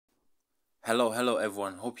Hello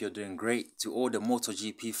everyone. Hope you're doing great. To all the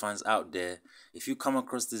MotoGP fans out there, if you come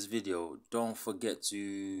across this video, don't forget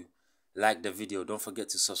to like the video. Don't forget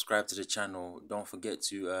to subscribe to the channel. Don't forget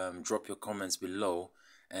to drop your comments below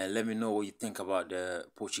and let me know what you think about the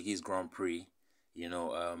Portuguese Grand Prix. You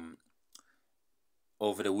know,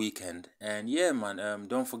 over the weekend. And yeah, man,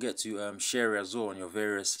 don't forget to share it as well on your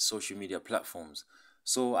various social media platforms.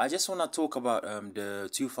 So I just want to talk about the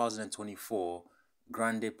 2024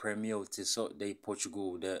 Grande Premio de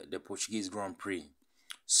Portugal, the Portuguese Grand Prix.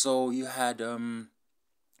 So you had man,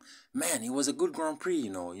 it was a good Grand Prix, you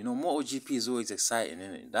know. MotoGP is always exciting,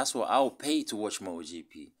 isn't it? That's what I'll pay to watch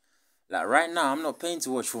MotoGP. Like right now, I'm not paying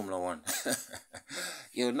to watch Formula One.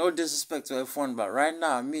 No disrespect to F1, but right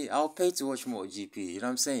now, I'll pay to watch MotoGP. You know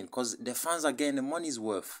what I'm saying? Because the fans are getting the money's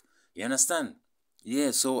worth. You understand?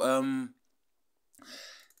 Yeah. So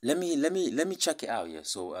let me check it out. Yeah.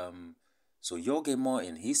 So Jorge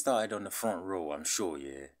Martin, he started on the front row. I'm sure.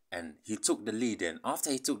 Yeah. And he took the lead. And after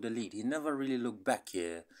he took the lead, he never really looked back.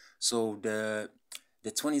 Yeah. So the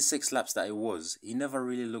 26 laps that it was, he never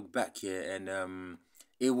really looked back here, and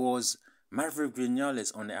it was Maverick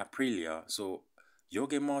Vinales on the Aprilia. So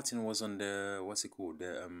Jorge Martin was on the what's it called,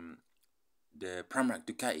 the Pramac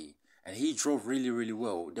Ducati, and he drove really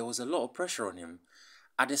well. There was a lot of pressure on him.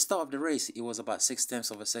 At the start of the race, it was about 6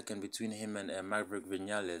 tenths of a second between him and Maverick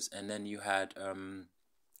Vinales, and then you had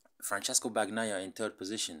Francesco Bagnaia in third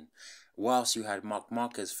position, whilst you had Mark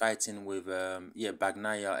Marquez fighting with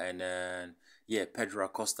Bagnaia and Pedro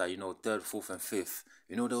Acosta, third, fourth, and fifth.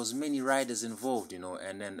 There was many riders involved,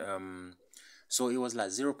 and then so it was like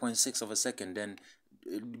 0.6 of a second. Then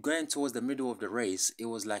going towards the middle of the race, it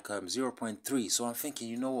was like 0.3. So I'm thinking,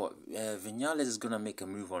 you know what, Vinales is gonna make a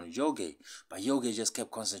move on Yogi, but Yogi just kept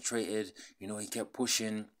concentrated. He kept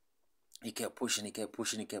pushing. He kept pushing,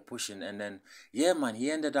 and then yeah, man, he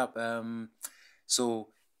ended up so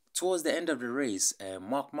towards the end of the race,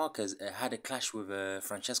 Mark Marquez had a clash with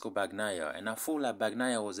Francesco Bagnaia, and I feel like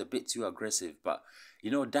Bagnaia was a bit too aggressive. But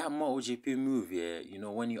that MotoGP move, yeah,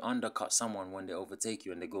 when you undercut someone when they overtake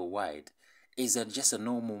you and they go wide, is just a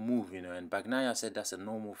normal move, and Bagnaia said that's a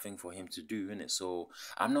normal thing for him to do, innit? So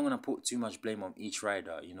I'm not gonna put too much blame on each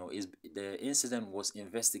rider. Is the incident was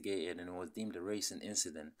investigated and it was deemed a racing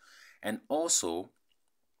incident, and also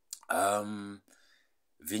um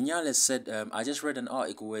Vinales said, I just read an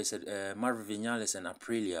article where it said Maverick Vinales and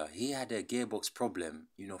Aprilia, he had a gearbox problem,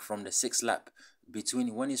 from the sixth lap.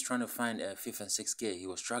 Between when he's trying to find a fifth and sixth gear, he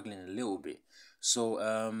was struggling a little bit. So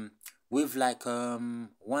with like 1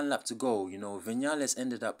 lap to go, Vinales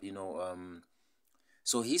ended up,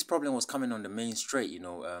 so his problem was coming on the main straight,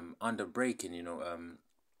 under braking,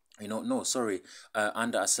 no, sorry,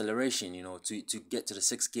 under acceleration, to get to the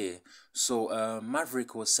sixth gear. So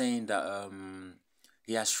Maverick was saying that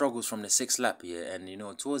he had struggles from the sixth lap here, and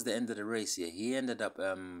towards the end of the race here, he ended up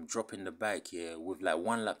dropping the bike here with like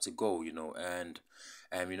 1 lap to go, and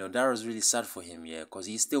that was really sad for him, yeah, because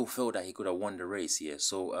he still felt that he could have won the race here.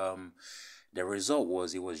 So the result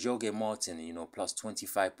was, it was Jorge Martin, plus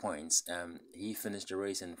 25 points. He finished the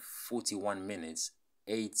race in 41 minutes,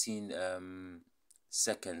 18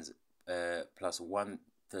 seconds, plus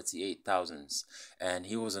 138 thousandths, and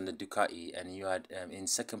he was on the Ducati. And you had in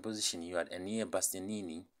second position you had Enia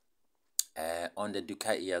Bastianini on the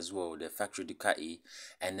Ducati as well, the factory Ducati.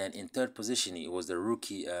 And then in third position, it was the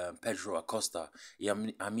rookie Pedro Acosta. Yeah,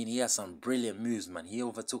 I mean, he has some brilliant moves, man. He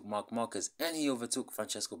overtook Mark Marquez and he overtook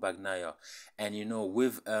Francesco Bagnaia. And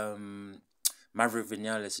with Maverick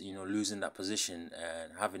Vinales, losing that position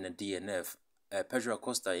and having a DNF, Pedro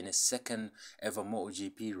Acosta in his second ever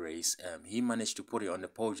MotoGP race, he managed to put it on the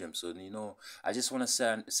podium. So I just want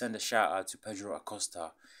to send a shout out to Pedro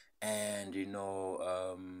Acosta, and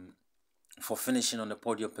for finishing on the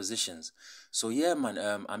podium positions. So yeah, man,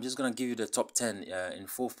 I'm just gonna give you the top 10. In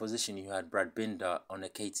fourth position, you had Brad Binder on the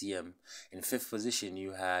KTM. In fifth position,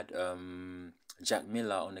 you had Jack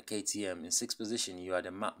Miller on the KTM. In sixth position, you had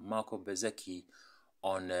Marco Bezzecchi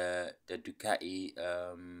on the Ducati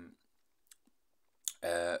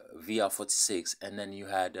VR46, and then you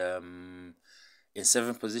had in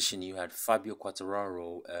seventh position you had Fabio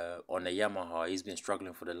Quartararo on the Yamaha. He's been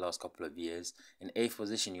struggling for the last couple of years. In eighth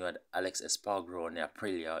position you had Alex Espargaro on the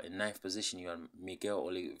Aprilia. In ninth position you had Miguel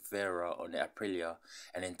Oliveira on the Aprilia,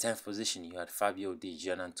 and in 10th position you had Fabio Di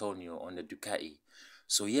Gianantonio on the Ducati.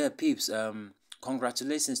 So yeah, peeps,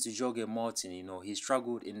 congratulations to Jorge Martin. He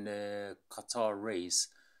struggled in the Qatar race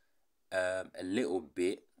a little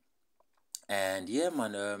bit, And yeah,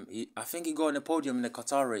 man, I think he got on the podium in the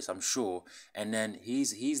Qatar race, I'm sure. And then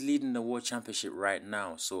he's leading the World Championship right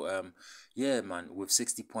now. So yeah, man, with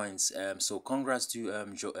 60 points. So congrats to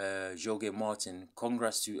Jorge Martin,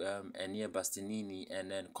 congrats to Enea Bastianini,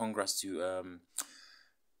 and then congrats to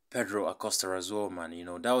Pedro Acosta as well, man. You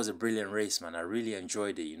know, that was a brilliant race, man. I really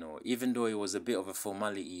enjoyed it, you know. Even though it was a bit of a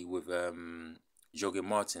formality with Jorge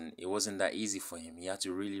Martin, it wasn't that easy for him. He had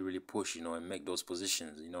to really, really push, you know, and make those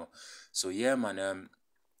positions, you know. So yeah, man,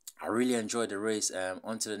 I really enjoyed the race.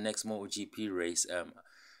 On to the next MotoGP race.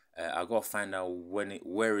 I gotta find out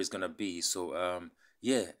where it's gonna be. So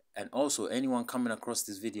yeah, and also anyone coming across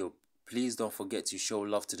this video, please don't forget to show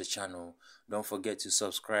love to the channel. Don't forget to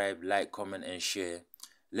subscribe, like, comment, and share.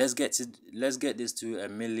 Let's get this to a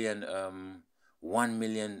million 1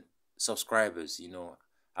 million subscribers. You know,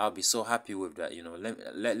 I'll be so happy with that. You know,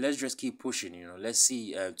 let's just keep pushing. You know, let's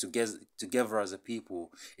see together as a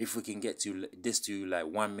people if we can get to this to like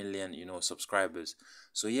 1 million, you know, subscribers.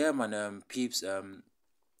 So yeah, man, peeps,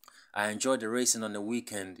 I enjoyed the racing on the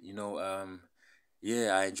weekend. You know,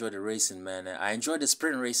 yeah, I enjoyed the racing, man. I enjoyed the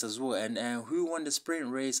sprint race as well. And who won the sprint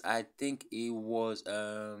race? I think it was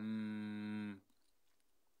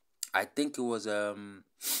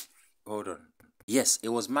hold on. Yes, it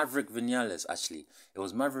was Maverick Vinales actually. It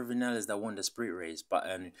was Maverick Vinales that won the sprint race. But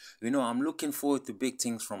you know, I'm looking forward to big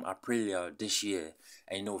things from Aprilia this year.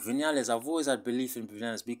 And you know, Vinales, I've always had belief in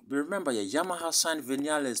Vinales. Remember, yeah, Yamaha signed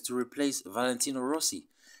Vinales to replace Valentino Rossi.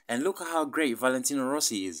 And look at how great Valentino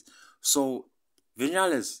Rossi is. So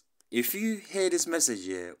Vinales, if you hear this message,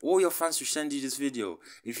 yeah, all your fans should send you this video.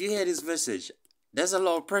 If you hear this message, there's a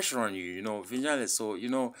lot of pressure on you, you know, Vinales. So, you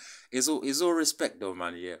know, it's all respect though,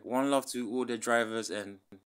 man. Yeah. One love to all the drivers, and